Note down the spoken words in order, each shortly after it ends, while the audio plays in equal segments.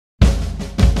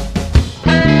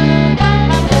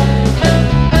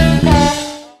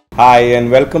Hi and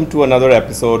welcome to another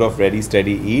episode of Ready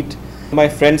Steady Eat. My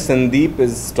friend Sandeep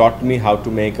has taught me how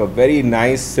to make a very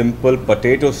nice simple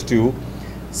potato stew,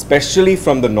 especially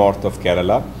from the north of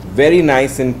Kerala. Very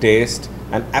nice in taste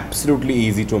and absolutely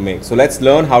easy to make. So let's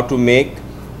learn how to make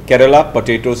Kerala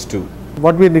potato stew.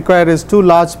 What we require is 2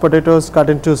 large potatoes cut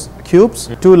into cubes,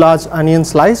 2 large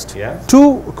onions sliced,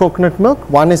 2 coconut milk,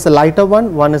 one is a lighter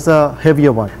one is a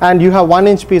heavier one. And you have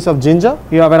 1-inch piece of ginger,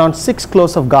 you have around 6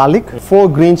 cloves of garlic, 4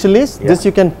 green chilies, this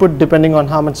you can put depending on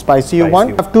how much spicy you want.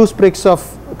 You have 2 sprigs of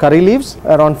curry leaves,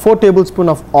 around 4 tablespoons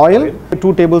of oil,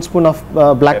 2 tablespoons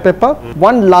of black pepper,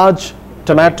 1 large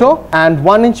tomato and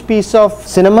 1-inch piece of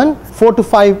cinnamon, 4 to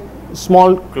 5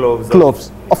 small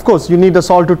cloves. Of course, you need the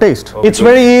salt to taste. It's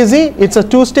very easy. It's a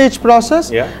 2-stage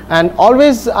process. And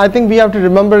always, I think we have to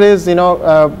remember is,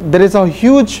 there is a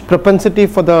huge propensity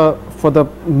for the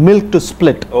milk to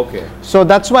split. So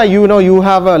that's why you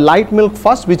have a light milk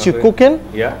first, which you cook in,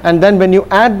 and then when you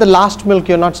add the last milk,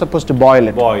 you're not supposed to boil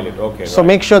it. So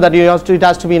make sure that it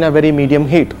has to be in a very medium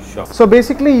heat. So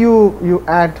basically, you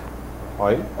add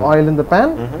oil in the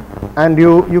pan, and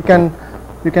you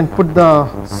can put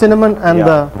the cinnamon and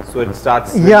so it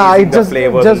starts releasing the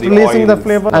flavor, just releasing the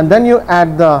flavor, and then you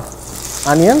add the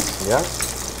onions.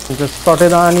 You just saute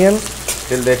the onion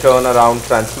till they turn around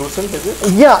translucent, is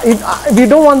it? We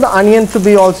don't want the onion to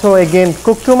be also again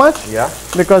cooked too much,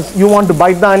 because you want to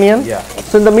bite the onion.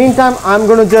 So in the meantime, I'm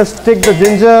going to just take the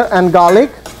ginger and garlic,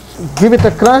 give it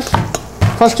a crush.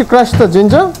 First you crush the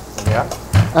ginger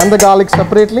and the garlic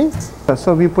separately.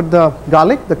 So we put the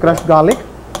garlic, the crushed garlic.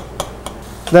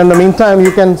 Then in the meantime,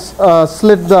 you can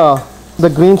slit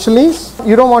the green chilies.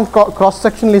 You don't want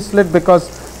cross-sectionally slit because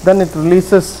then it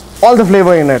releases all the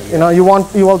flavor in it.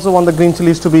 You also want the green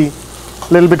chilies to be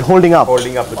a little bit holding up with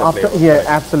the flavor.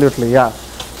 Absolutely,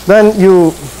 Then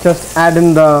you just add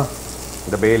in the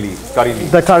bay leaves, curry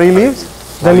leaves. The curry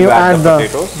leaves. Then you add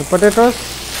the potatoes,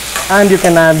 and you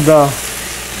can add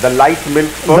the light milk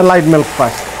first. The light milk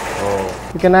first.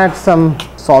 You can add some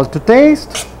salt to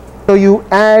taste. So you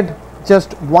add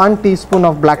just 1 teaspoon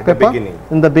of black pepper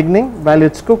in the beginning while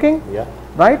it's cooking,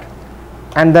 right?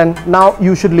 And then now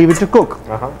you should leave it to cook.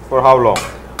 For how long?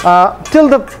 Till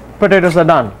the potatoes are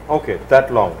done.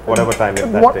 That long, whatever time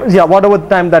that takes. Whatever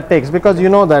time that takes, because we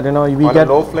get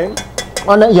a low flame.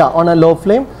 On a low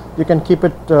flame, you can keep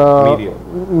it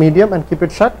medium and keep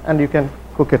it shut, and you can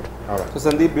cook it.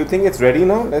 So Sandeep, do you think it's ready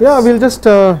now? We'll just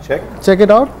check it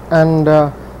out,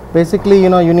 and basically,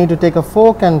 you need to take a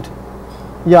fork and.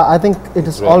 I think it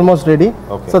is almost ready.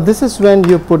 So this is when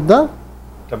you put the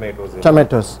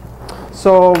tomatoes.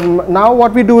 So now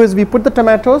what we do is we put the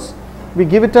tomatoes, we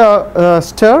give it a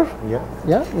stir.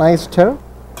 Nice stir.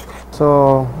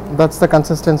 So that's the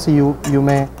consistency you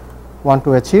may want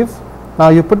to achieve. Now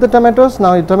you put the tomatoes.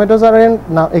 Now your tomatoes are in.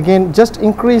 Now again, just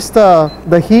increase the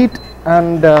heat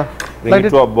and bring it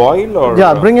to a boil,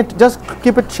 or bring it. Just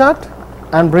keep it shut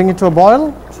and bring it to a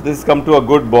boil. This has come to a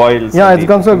good boil. It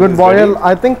comes to a good boil.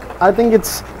 I think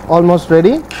it's almost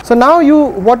ready. So now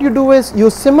what you do is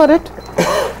you simmer it,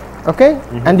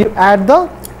 and you add the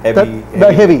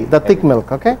thick milk,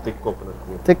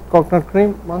 thick coconut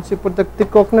cream. Once you put the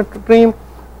thick coconut cream,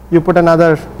 you put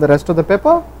the rest of the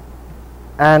pepper,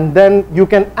 and then you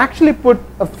can actually put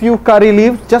a few curry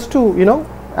leaves just to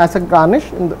as a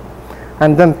garnish,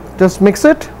 and then just mix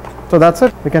it. So that's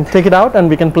it. We can take it out and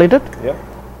we can plate it.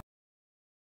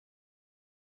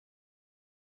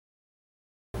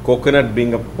 Coconut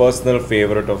being a personal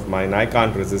favorite of mine, I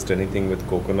can't resist anything with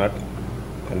coconut.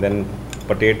 And then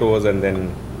potatoes, and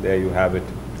then there you have it.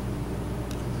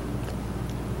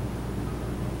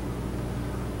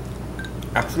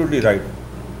 Absolutely right.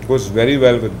 Goes very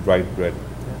well with white bread.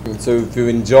 So if you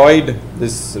enjoyed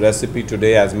this recipe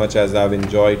today as much as I've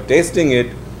enjoyed tasting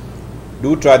it,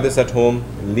 do try this at home.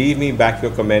 Leave me back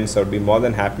your comments. I'll be more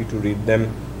than happy to read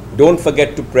them. Don't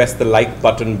forget to press the like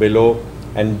button below.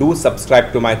 And do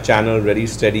subscribe to my channel, Ready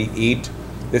Steady Eat.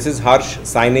 This is Harsh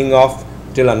signing off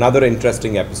till another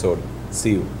interesting episode.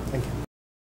 See you.